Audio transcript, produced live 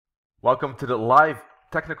Welcome to the live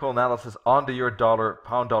technical analysis on the euro dollar,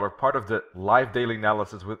 pound dollar, part of the live daily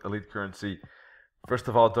analysis with Elite Currency. First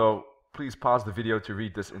of all, though, please pause the video to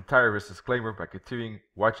read this entire risk disclaimer. By continuing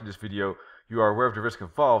watching this video, you are aware of the risk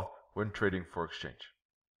involved when trading for exchange.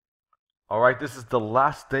 Alright, this is the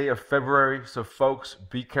last day of February, so folks,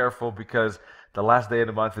 be careful because the last day of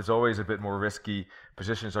the month is always a bit more risky.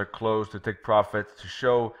 Positions are closed to take profit, to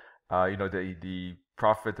show the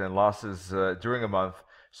profit and losses during a month.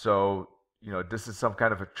 So, this is some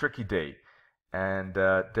kind of a tricky day, and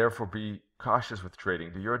therefore be cautious with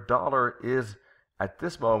trading. The euro dollar is at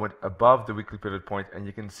this moment above the weekly pivot point, and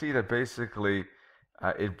you can see that basically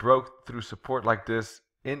it broke through support like this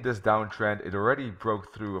in this downtrend. It already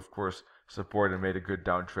broke through, of course, support and made a good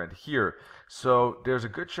downtrend here. So there's a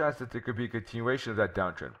good chance that there could be a continuation of that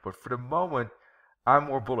downtrend. But for the moment, I'm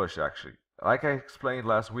more bullish actually. Like I explained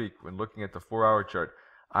last week when looking at the 4-hour chart,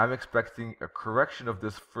 I'm expecting a correction of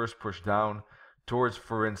this first push down towards,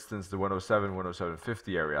 for instance, the 107,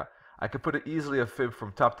 107.50 area. I could put easily a fib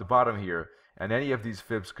from top to bottom here, and any of these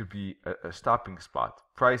fibs could be a stopping spot.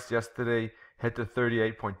 Price yesterday hit the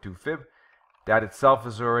 38.2 fib. That itself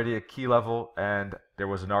is already a key level, and there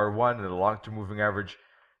was an R1 and a long-term moving average,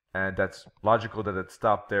 and that's logical that it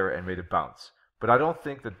stopped there and made a bounce. But I don't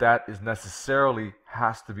think that that is necessarily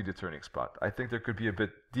has to be the turning spot. I think there could be a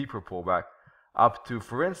bit deeper pullback up to,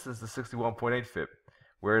 for instance, the 61.8 fib,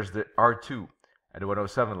 whereas the R2 at the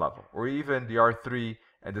 107 level, or even the R3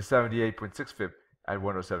 and the 78.6 fib at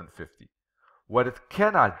 107.50. What it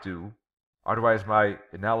cannot do, otherwise my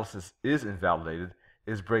analysis is invalidated,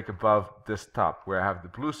 is break above this top where I have the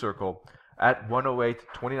blue circle at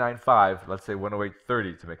 108.29.5, let's say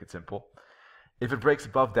 108.30 to make it simple. If it breaks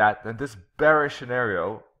above that, then this bearish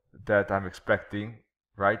scenario that I'm expecting,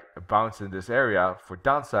 right, a bounce in this area for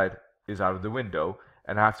downside is out of the window,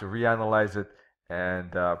 and I have to reanalyze it,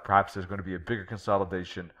 and perhaps there's going to be a bigger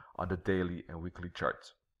consolidation on the daily and weekly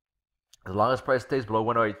charts. As long as price stays below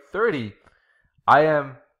 108.30, I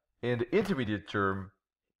am in the intermediate term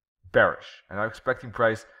bearish, and I'm expecting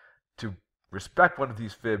price to respect one of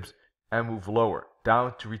these fibs and move lower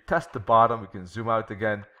down to retest the bottom. We can zoom out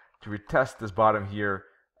again to retest this bottom here,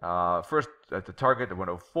 first at the target at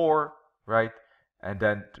 104, right, and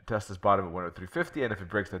then to test this bottom at 103.50, and if it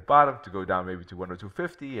breaks that bottom, to go down maybe to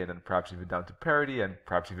 102.50, and then perhaps even down to parity, and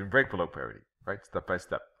perhaps even break below parity, right, step by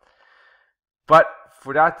step. But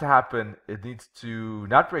for that to happen, it needs to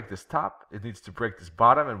not break this top, it needs to break this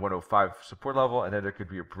bottom and 105 support level, and then there could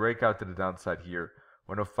be a breakout to the downside here,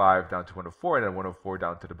 105 down to 104, and then 104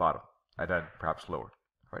 down to the bottom, and then perhaps lower,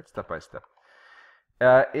 right, step by step.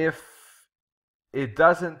 If it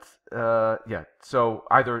doesn't, so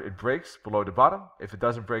either it breaks below the bottom. If it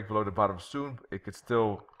doesn't break below the bottom soon, it could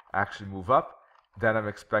still actually move up. Then I'm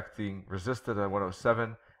expecting resistance at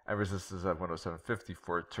 107 and resistance at 107.50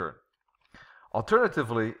 for a turn.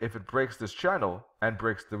 Alternatively, if it breaks this channel and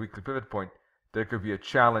breaks the weekly pivot point, there could be a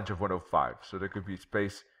challenge of 105. So there could be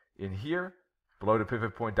space in here, below the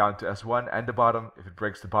pivot point down to S1 and the bottom. If it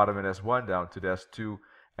breaks the bottom in S1, down to the S2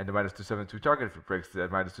 and the minus 272 target. If it breaks the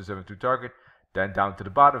minus 272 target, then down to the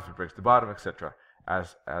bottom. If it breaks the bottom, etc.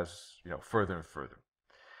 As further and further.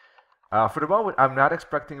 For the moment, I'm not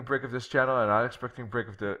expecting a break of this channel, and I'm not expecting a break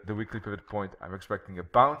of the weekly pivot point. I'm expecting a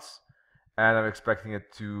bounce, and I'm expecting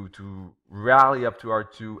it to rally up to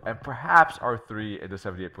R2 and perhaps R3 at the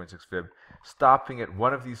 78.6 fib, stopping at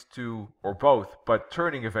one of these two or both, but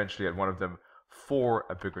turning eventually at one of them for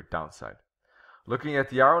a bigger downside. Looking at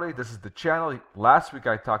the hourly, this is the channel. Last week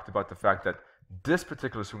I talked about the fact that this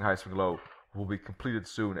particular swing high, swing low will be completed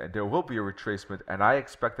soon, and there will be a retracement, and I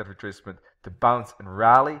expect that retracement to bounce and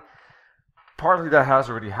rally. Partly that has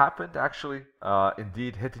already happened, actually.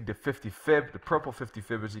 Indeed, hitting the 50 fib, the purple 50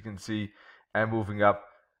 fib, as you can see, and moving up.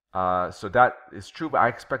 So that is true, but I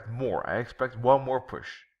expect more. I expect one more push.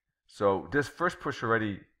 So this first push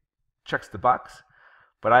already checks the box,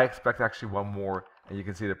 but I expect actually one more, and you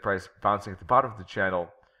can see the price bouncing at the bottom of the channel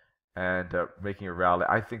and making a rally.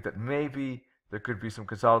 I think that maybe there could be some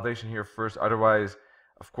consolidation here first. Otherwise,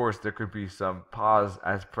 of course, there could be some pause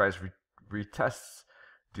as price retests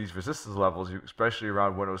these resistance levels, especially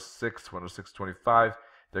around 106, 106.25.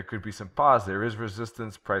 There could be some pause. There is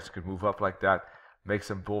resistance. Price could move up like that, make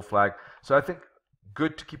some bull flag. So I think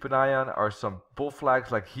good to keep an eye on are some bull flags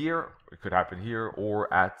like here. It could happen here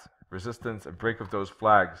or at resistance. A break of those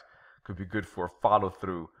flags could be good for follow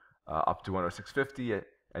through up to 106.50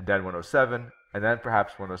 and then 107 and then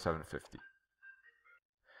perhaps 107.50.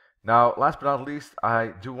 Now, last but not least,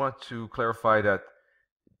 I do want to clarify that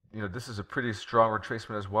this is a pretty strong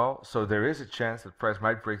retracement as well. So there is a chance that price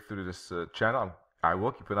might break through this channel. I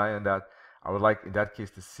will keep an eye on that. I would like in that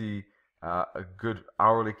case to see a good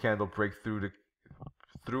hourly candle break through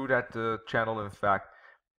that channel, in fact,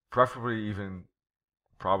 preferably even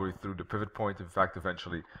probably through the pivot point, in fact,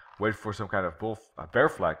 eventually wait for some kind of bear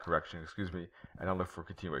flag correction, excuse me, and then look for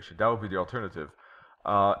continuation. That would be the alternative.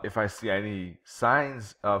 If I see any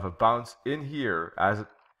signs of a bounce in here as it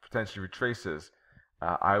potentially retraces,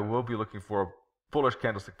 I will be looking for bullish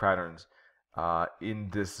candlestick patterns in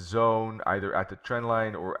this zone, either at the trend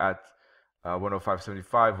line or at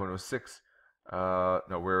 105.75, 106. No,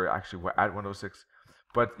 we're at 106,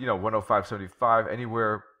 but 105.75,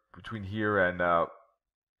 anywhere between here and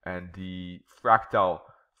the fractal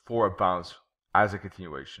for a bounce as a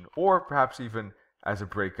continuation, or perhaps even as a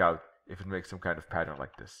breakout if it makes some kind of pattern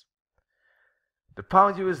like this. The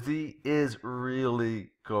pound USD is really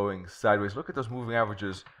going sideways. Look at those moving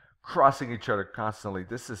averages crossing each other constantly.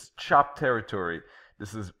 This is chopped territory.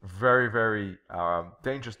 This is very, very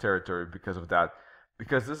dangerous territory because of that.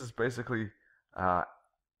 Because this is basically a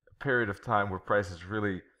period of time where price is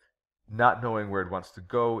really not knowing where it wants to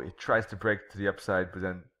go. It tries to break to the upside, but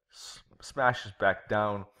then smashes back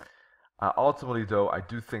down. Ultimately, though, I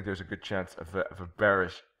do think there's a good chance of a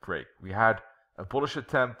bearish break. We had a bullish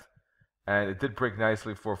attempt, and it did break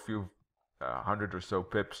nicely for a few hundred or so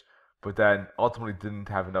pips, but then ultimately didn't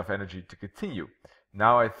have enough energy to continue.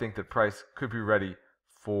 Now I think that price could be ready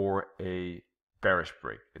for a bearish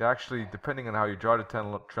break. It actually, depending on how you draw the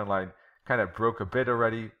trend line, kind of broke a bit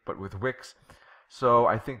already, but with wicks. So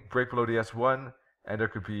I think break below the S1, and there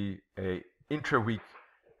could be a intra-week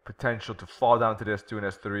potential to fall down to the S2 and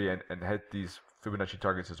S3 and hit these Fibonacci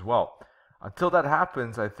targets as well. Until that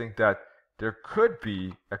happens, I think that there could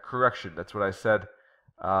be a correction. That's what I said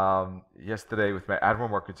yesterday with my Admiral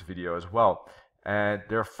Markets video as well. And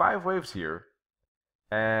there are 5 waves here,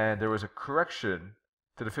 and there was a correction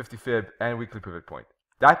to the 50 fib and weekly pivot point.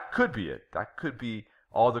 That could be it. That could be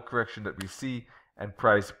all the correction that we see, and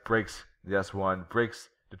price breaks the S1, breaks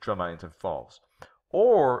the trend lines and falls.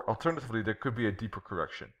 Or alternatively, there could be a deeper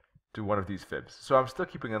correction to one of these fibs. So I'm still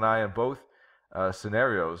keeping an eye on both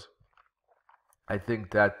scenarios. I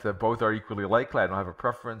think that both are equally likely. I don't have a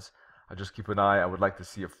preference. I just keep an eye. I would like to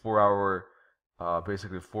see a 4-hour,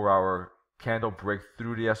 basically a 4-hour candle break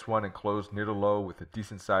through the S1 and close near the low with a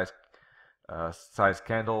decent size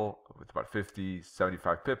candle with about 50,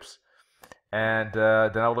 75 pips. And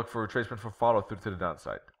then I'll look for retracement for follow through to the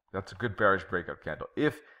downside. That's a good bearish breakout candle.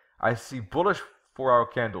 If I see bullish 4-hour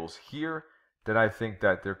candles here, then I think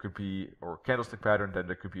that there could be, or candlestick pattern, then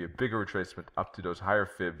there could be a bigger retracement up to those higher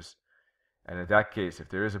fibs. And in that case, if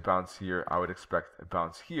there is a bounce here, I would expect a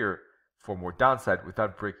bounce here for more downside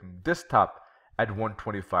without breaking this top at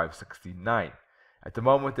 125.69. At the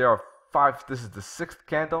moment, there are 5. This is the 6th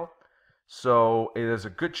candle. So it is a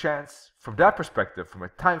good chance, from that perspective, from a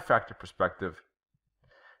time factor perspective,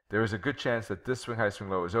 there is a good chance that this swing high, swing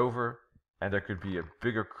low is over, and there could be a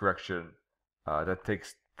bigger correction that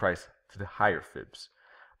takes price to the higher fibs.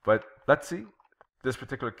 But let's see this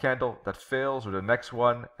particular candle that fails, or the next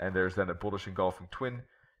one, and there's then a bullish engulfing twin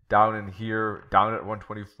down in here, down at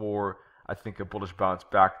 124. I think a bullish bounce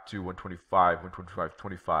back to 125,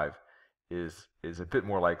 125.25 is a bit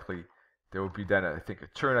more likely. There would be then, I think, a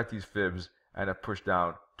turn at these fibs and a push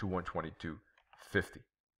down to 122.50.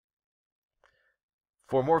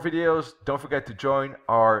 For more videos, don't forget to join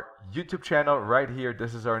our YouTube channel right here.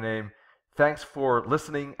 This is our name. Thanks for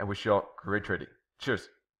listening, and wish you all great trading. Cheers.